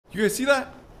You guys see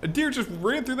that? A deer just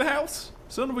ran through the house.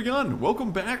 Son of a gun.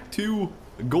 Welcome back to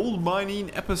gold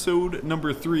mining episode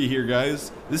number 3 here,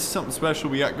 guys. This is something special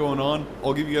we got going on.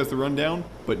 I'll give you guys the rundown.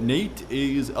 But Nate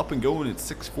is up and going at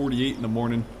 6:48 in the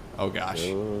morning. Oh gosh.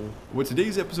 What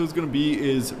today's episode is going to be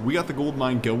is we got the gold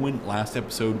mine going last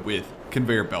episode with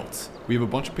conveyor belts. We have a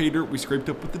bunch of pay dirt we scraped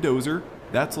up with the dozer.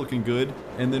 That's looking good.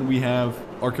 And then we have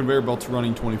our conveyor belts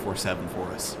running 24/7 for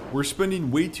us. We're spending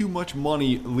way too much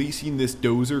money leasing this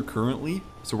dozer currently,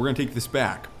 so we're going to take this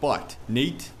back. But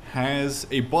Nate has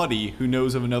a buddy who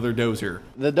knows of another dozer.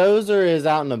 The dozer is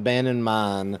out in an abandoned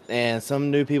mine, and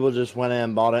some new people just went in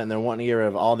and bought it, and they're wanting to get rid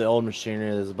of all the old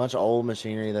machinery. There's a bunch of old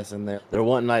machinery that's in there. They're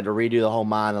wanting like to redo the whole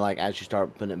mine and like actually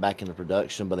start putting it back into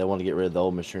production, but they want to get rid of the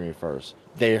old machinery first.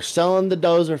 They're selling the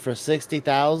dozer for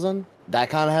 $60,000. That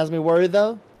kind of has me worried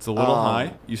though. It's a little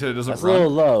high. You said it doesn't That's run? a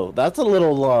little low. That's a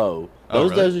little low. Oh,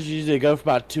 Those really? dozers usually go for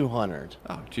about 200.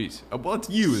 Oh, jeez. Well, it's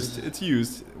used. It's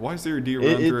used. Why is there a deer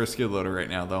running through a skid loader right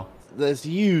now, though? It's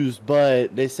used,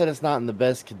 but they said it's not in the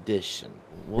best condition.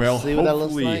 We'll see what that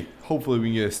looks like. Hopefully we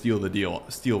can get a steal of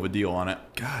a deal on it.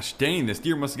 Gosh dang, this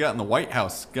deer must have got in the White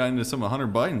House, got into some of Hunter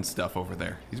Biden's stuff over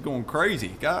there. He's going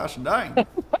crazy. Gosh dang.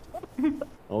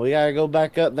 Well, we gotta go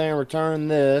back up there and return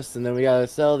this, and then we gotta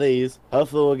sell these.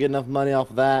 Hopefully we'll get enough money off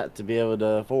of that to be able to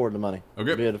afford the money. Okay.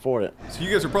 To be able to afford it. So you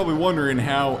guys are probably wondering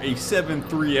how a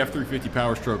 7.3 F350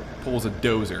 Power Stroke pulls a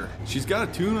dozer. She's got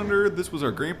a tune under her. This was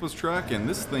our grandpa's truck, and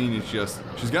this thing is just,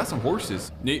 she's got some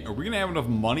horses. Nate, are we gonna have enough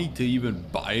money to even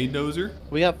buy a dozer?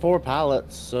 We got 4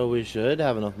 pallets, so we should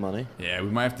have enough money. Yeah, we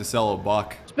might have to sell a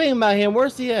buck. Speaking about him,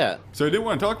 where's he at? So I didn't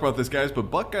want to talk about this, guys,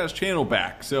 but Buck got his channel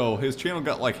back. So his channel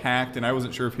got like hacked, and I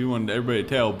wasn't sure if he wanted everybody to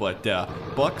tell, but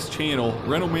Buck's channel,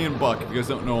 Rental Man Buck, if you guys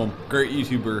don't know him, great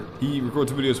YouTuber. He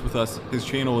records videos with us. His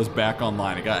channel is back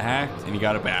online. It got hacked, and he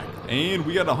got it back. And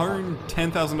we got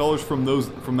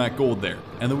 $110,000 from that gold there.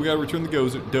 And then we got to return the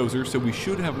dozer, so we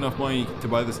should have enough money to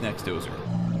buy this next dozer.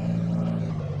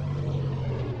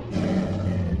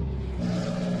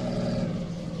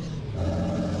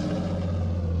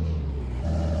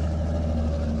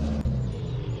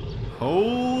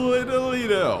 Holy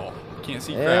Toledo. Can't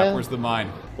see crap. Yeah. Where's the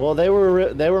mine? Well, they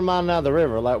were mining out of the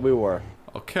river like we were.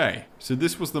 Okay, so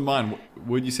this was the mine.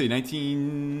 What did you say,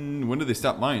 19... When did they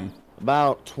stop mining?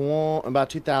 About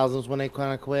 2000s when they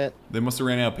kind of quit. They must have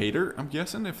ran out of pay dirt, I'm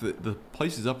guessing, if the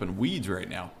place is up in weeds right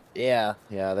now. Yeah,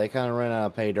 they kind of ran out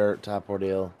of pay dirt type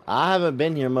ordeal. I haven't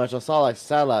been here much. I saw like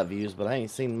satellite views, but I ain't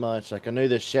seen much. Like I knew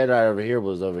this shed right over here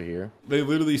was over here. They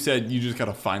literally said you just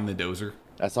gotta find the dozer.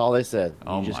 That's all they said.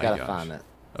 Oh You just my gotta gosh. find it.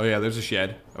 Oh yeah, there's a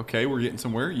shed. Okay, we're getting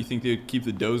somewhere. You think they'd keep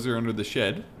the dozer under the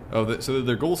shed? Oh, so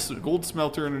their gold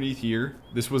smelter underneath here.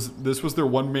 This was their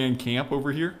one-man camp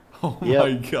over here. Oh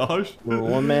my gosh. We're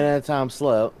 1 man at a time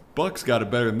slow. Buck's got it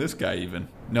better than this guy even.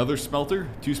 Another smelter?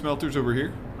 2 smelters over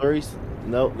here? 3.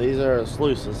 Nope, these are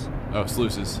sluices. Oh,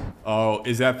 sluices. Oh,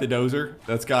 is that the dozer?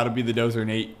 That's got to be the dozer,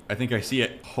 Nate. I think I see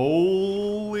it.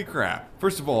 Holy crap.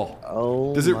 First of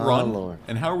all, does it run? Lord.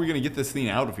 And how are we going to get this thing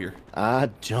out of here?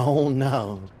 I don't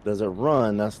know. Does it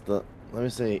run? That's the... Let me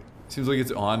see. Seems like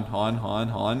it's on.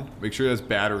 Make sure it has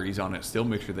batteries on it still.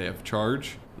 Make sure they have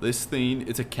charge. This thing,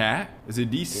 it's a cat? Is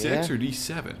it D6 or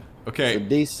D7? Okay.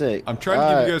 It's a D6. I'm trying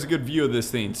to give you guys a good view of this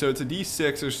thing. So it's a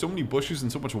D6. There's so many bushes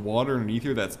and so much water underneath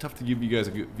here that's tough to give you guys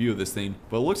a good view of this thing.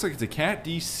 But it looks like it's a cat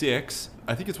D6.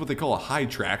 I think it's what they call a high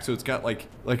track. So it's got like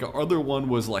our other one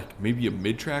was like maybe a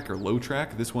mid track or low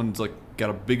track. This one's like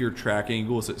got a bigger track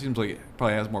angle, so it seems like it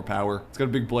probably has more power. It's got a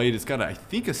big blade. It's got, I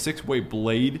think, a 6-way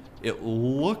blade. It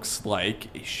looks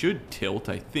like it should tilt,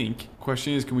 I think.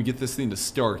 Question is, can we get this thing to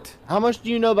start? How much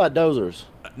do you know about dozers?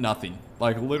 Nothing.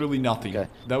 Like literally nothing. Okay.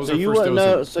 That was So our you first wouldn't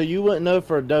dozer. know. So you wouldn't know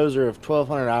for a dozer if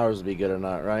 1,200 hours would be good or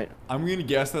not, right? I'm gonna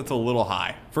guess that's a little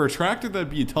high. For a tractor, that'd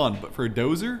be a ton, but for a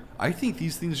dozer, I think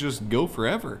these things just go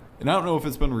forever. And I don't know if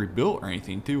it's been rebuilt or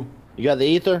anything, too. You got the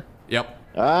ether? Yep.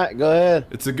 All right, go ahead.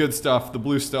 It's the good stuff, the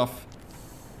blue stuff.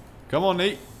 Come on,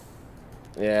 Nate.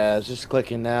 Yeah, it's just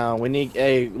clicking now. We need.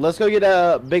 Hey, let's go get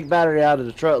a big battery out of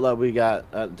the truck like we got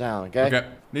at the town. Okay. Okay.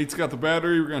 Nate's got the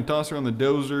battery. We're gonna toss her on the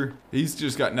dozer. He's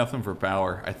just got nothing for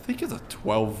power. I think it's a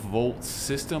 12-volt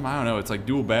system. I don't know. It's like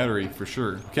dual battery for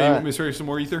sure. Okay, you want me to spray some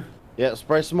more ether? Yeah,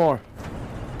 spray some more.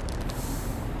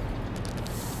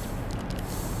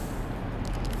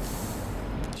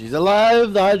 She's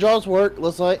alive. The hydraulics work.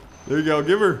 Looks like. There you go.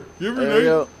 Give her, There Nate. we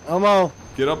go. Come on.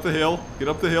 Get up the hill. Get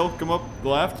up the hill. Come up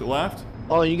left.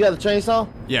 Oh, you got the chainsaw?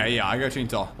 Yeah, I got a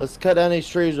chainsaw. Let's cut down these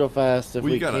trees real fast if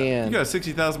we You can. got a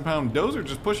 60,000 pound dozer.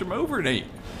 Just push him over, Nate.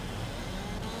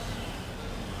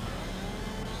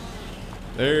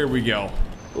 There we go.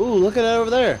 Ooh, look at that over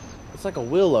there. It's like a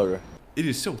wheel loader. It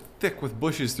is so thick with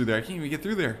bushes through there. I can't even get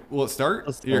through there. Will it start?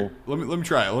 Let's Here, go. let me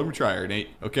try it. Let me try it, Nate.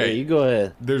 Okay. Yeah, you go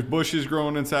ahead. There's bushes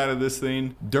growing inside of this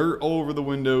thing. Dirt all over the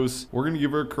windows. We're gonna give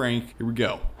her a crank. Here we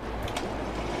go.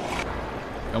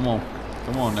 Come on.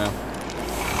 Come on now.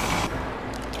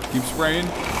 Keep spraying.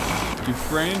 Keep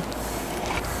spraying.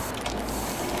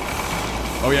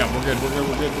 Oh yeah, we're good, we're good,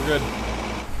 we're good,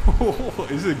 we're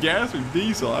good. Is it gas or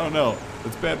diesel? I don't know.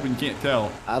 It's bad when you can't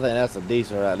tell. I think that's a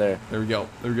diesel right there. There we go.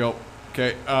 There we go.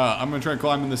 Okay, I'm gonna try and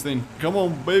climb in this thing. Come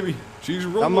on, baby. She's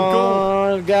rolling Come gold.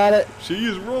 on, got it. She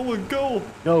is rolling gold.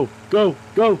 Go, go,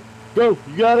 go, go.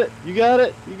 You got it. You got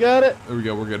it. You got it. There we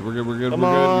go. We're good. We're good. We're good. Come We're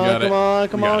good. on, We got it. come on,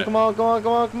 come We got on, it. come on, come on,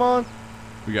 come on, come on.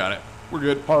 We got it. We're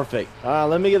good. Perfect. All right,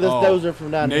 let me get this dozer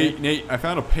from down here. Nate, I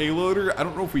found a payloader. I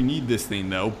don't know if we need this thing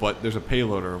though, but there's a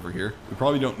payloader over here. We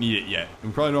probably don't need it yet. We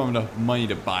probably don't have enough money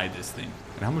to buy this thing.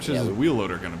 And how much is this wheel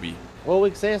loader gonna be? Well,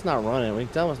 we can say it's not running. We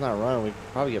can tell them it's not running. We can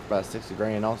probably get about 60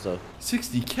 grand also.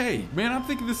 60K? Man, I'm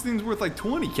thinking this thing's worth like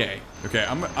 20K. Okay,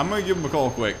 I'm gonna give him a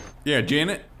call quick. Yeah,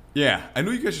 Janet? Yeah, I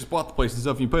know you guys just bought the place and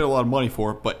stuff and you paid a lot of money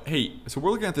for it, but hey, so we're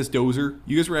looking at this dozer.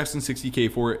 You guys were asking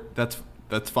 60K for it.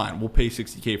 That's fine. We'll pay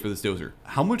 60K for this dozer.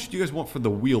 How much do you guys want for the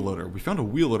wheel loader? We found a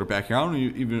wheel loader back here. I don't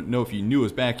even know if you knew it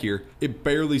was back here. It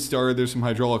barely started. There's some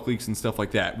hydraulic leaks and stuff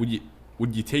like that. Would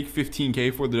you take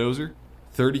 15K for the dozer?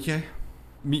 30K?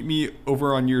 Meet me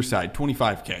over on your side.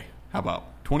 25K. How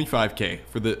about 25K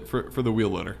for the wheel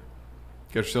loader?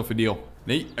 Got yourself a deal.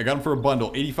 Nate, I got him for a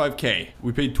bundle, 85K.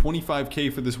 We paid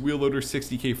 25K for this wheel loader,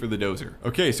 60K for the dozer.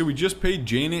 Okay, so we just paid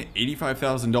Janet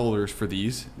 $85,000 for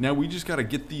these. Now we just gotta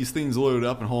get these things loaded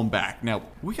up and haul them back. Now,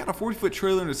 we got a 40-foot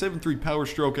trailer and a 7.3 Power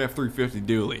Stroke F350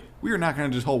 dually. We are not gonna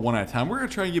just haul one at a time. We're gonna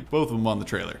try and get both of them on the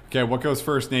trailer. Okay, what goes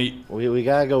first, Nate? We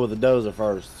gotta go with the dozer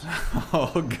first.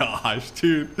 Oh gosh,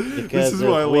 dude. Because this is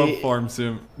why I love Farm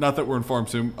Sim. Not that we're in Farm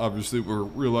Sim, obviously we're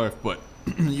real life, but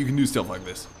you can do stuff like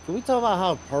this. Can we talk about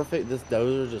how perfect this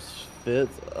dozer just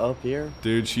fits up here?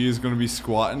 Dude, she is gonna be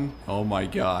squatting. Oh my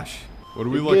gosh. What are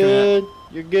we looking at?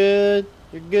 You're good.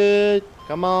 You're good.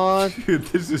 Come on. Dude,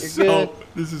 this is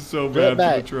so Direct bad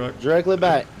back. for the truck. Directly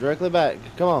back. Directly back.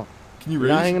 Come on. Can you You're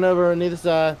not raise? hanging over on either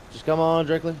side. Just come on,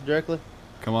 directly.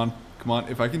 Come on. Come on.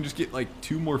 If I can just get like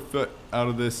 2 more foot out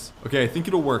of this. Okay, I think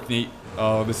it'll work, Nate.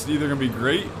 Oh, this is either gonna be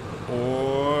great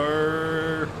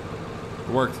or it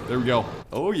worked. There we go.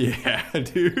 Oh yeah,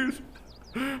 dude.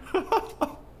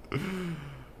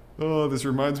 Oh, this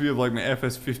reminds me of like my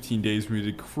FS15 days when we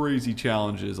did crazy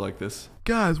challenges like this.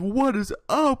 Guys, what is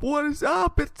up? What is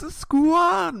up? It's the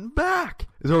squad back.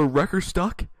 Is our wrecker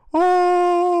stuck?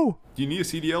 Oh! Do you need a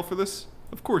CDL for this?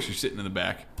 Of course you're sitting in the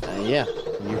back. Yeah,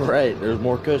 you're right. There's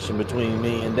more cushion between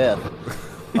me and death.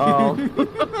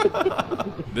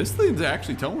 This thing's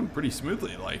actually towing pretty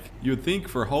smoothly. Like, you would think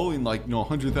for hauling like,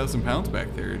 100,000 pounds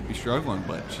back there, it'd be struggling,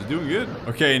 but she's doing good.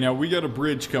 Okay, now we got a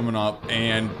bridge coming up,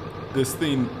 and this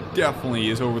thing definitely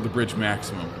is over the bridge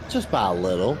maximum. Just by a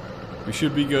little. We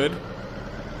should be good.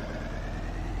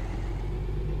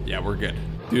 Yeah, we're good.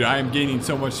 Dude, I am gaining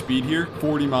so much speed here.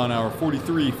 40 mile an hour,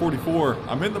 43, 44.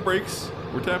 I'm hitting the brakes.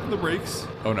 We're tapping the brakes.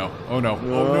 Oh no, oh no,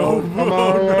 oh no. Come on,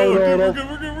 Oh no, dude, no. we're good,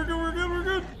 we're good, we're good, we're good, we're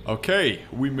good. Okay,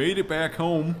 we made it back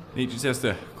home. Nate just has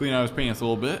to clean out his pants a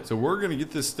little bit. So we're gonna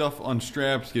get this stuff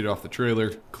unstrapped, get it off the trailer,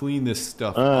 clean this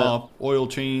stuff up, oil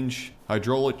change,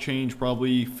 hydraulic change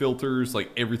probably, filters, like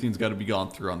everything's gotta be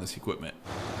gone through on this equipment.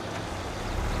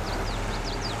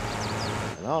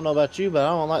 And I don't know about you, but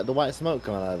I don't like the white smoke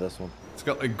coming out of this one. It's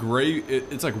got like gray,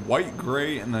 it's like white,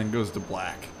 gray, and then goes to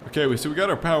black. Okay, so we got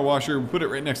our power washer. We put it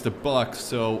right next to Buck,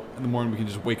 so in the morning we can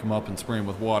just wake him up and spray him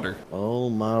with water. Oh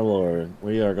my lord.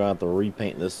 We are going to have to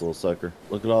repaint this little sucker.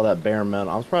 Look at all that bare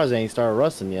metal. I'm surprised they ain't started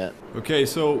rusting yet. Okay,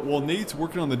 so while Nate's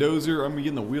working on the dozer, I'm gonna get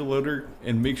in the wheel loader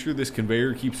and make sure this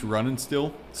conveyor keeps running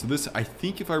still. So this, I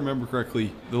think if I remember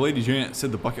correctly, the lady Janet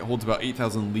said the bucket holds about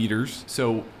 8,000 liters.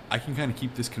 So I can kind of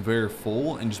keep this conveyor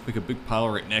full and just make a big pile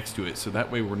right next to it. So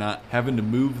that way we're not having to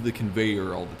move the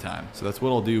conveyor all the time. So that's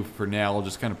what I'll do for now. I'll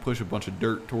just kind of push a bunch of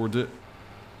dirt towards it.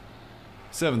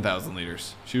 7,000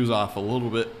 liters. She was off a little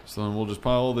bit. So then we'll just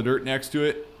pile all the dirt next to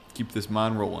it. Keep this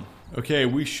mine rolling. Okay,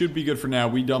 we should be good for now.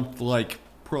 We dumped like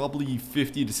probably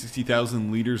 50 to 60,000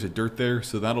 liters of dirt there,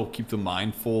 so that'll keep the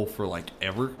mine full for like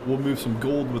ever. We'll move some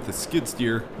gold with the skid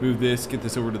steer, move this, get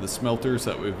this over to the smelter so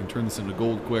that way we can turn this into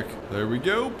gold quick. There we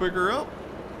go, pick her up,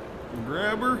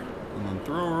 grab her, and then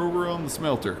throw her over on the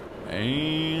smelter.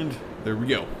 And there we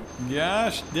go.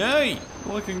 Gosh dang,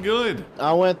 looking good.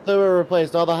 I went through and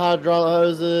replaced all the hydraulic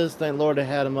hoses. Thank Lord they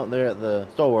had them up there at the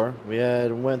store. We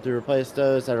went through, replaced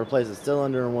those, had to replace a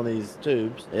cylinder in one of these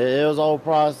tubes. It was all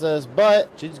process, but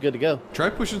she's good to go. Try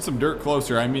pushing some dirt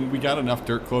closer. I mean, we got enough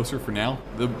dirt closer for now.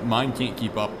 The mine can't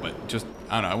keep up, but just,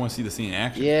 I don't know, I want to see the scene in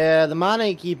action. Yeah, the mine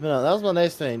ain't keeping up. That was my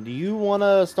next thing. Do you want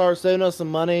to start saving us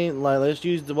some money? Like, let's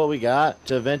use what we got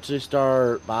to eventually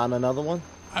start buying another one?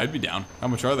 I'd be down. How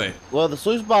much are they? Well, the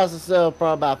sluice box itself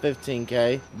probably about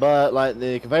 15K, but like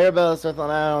the conveyor belt and stuff like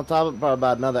that on top of it, probably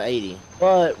about another 80.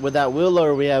 But with that wheel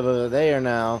loader we have over there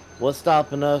now, what's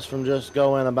stopping us from just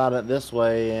going about it this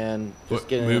way and just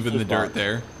getting moving the dirt box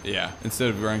there? Yeah, instead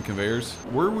of running conveyors.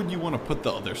 Where would you want to put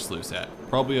the other sluice at?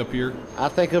 Probably up here. I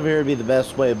think over here would be the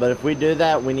best way, but if we do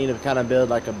that, we need to kind of build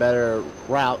like a better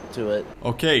route to it.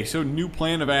 Okay, so new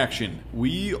plan of action.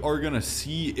 We are gonna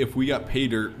see if we got pay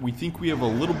dirt. We think we have a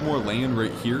little more land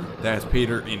right here that has pay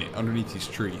dirt in it underneath these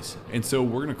trees. And so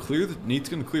we're gonna clear, Nate's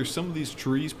gonna clear some of these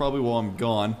trees probably while I'm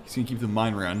gone. He's gonna keep the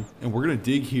mine running. And we're gonna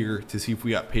dig here to see if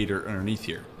we got pay dirt underneath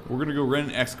here. We're gonna go rent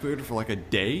an excavator for like a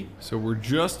day. So we're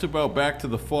just about back to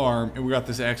the farm and we got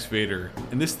this excavator.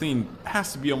 And this thing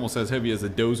has to be almost as heavy as a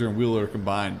dozer and wheel loader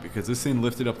combined because this thing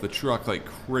lifted up the truck like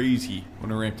crazy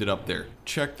when I ramped it up there.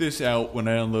 Check this out when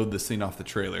I unload this thing off the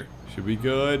trailer. Should be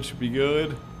good, should be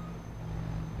good.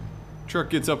 Truck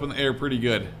gets up in the air pretty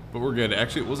good, but we're good.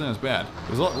 Actually, it wasn't as bad. It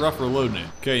was a lot rougher loading it.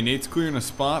 Okay, Nate's clearing a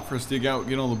spot for us to dig out,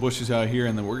 get all the bushes out here,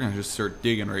 and then we're gonna just start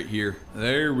digging right here.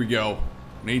 There we go.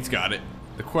 Nate's got it.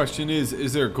 The question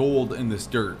is there gold in this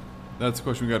dirt? That's the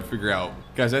question we gotta figure out.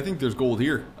 Guys, I think there's gold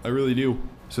here. I really do.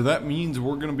 So that means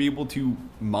we're gonna be able to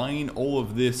mine all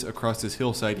of this across this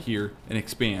hillside here and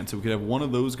expand. So we could have one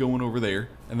of those going over there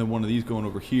and then one of these going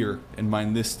over here and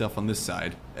mine this stuff on this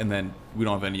side. And then we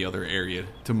don't have any other area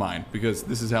to mine because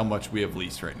this is how much we have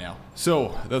leased right now.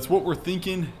 So that's what we're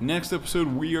thinking. Next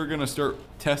episode, we are gonna start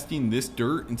testing this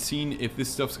dirt and seeing if this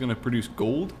stuff's gonna produce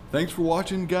gold. Thanks for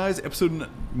watching, guys. Episode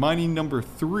mining number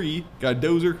 3. Got a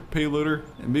dozer, payloader,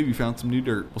 and maybe found some new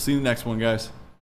dirt. We'll see you in the next one, guys.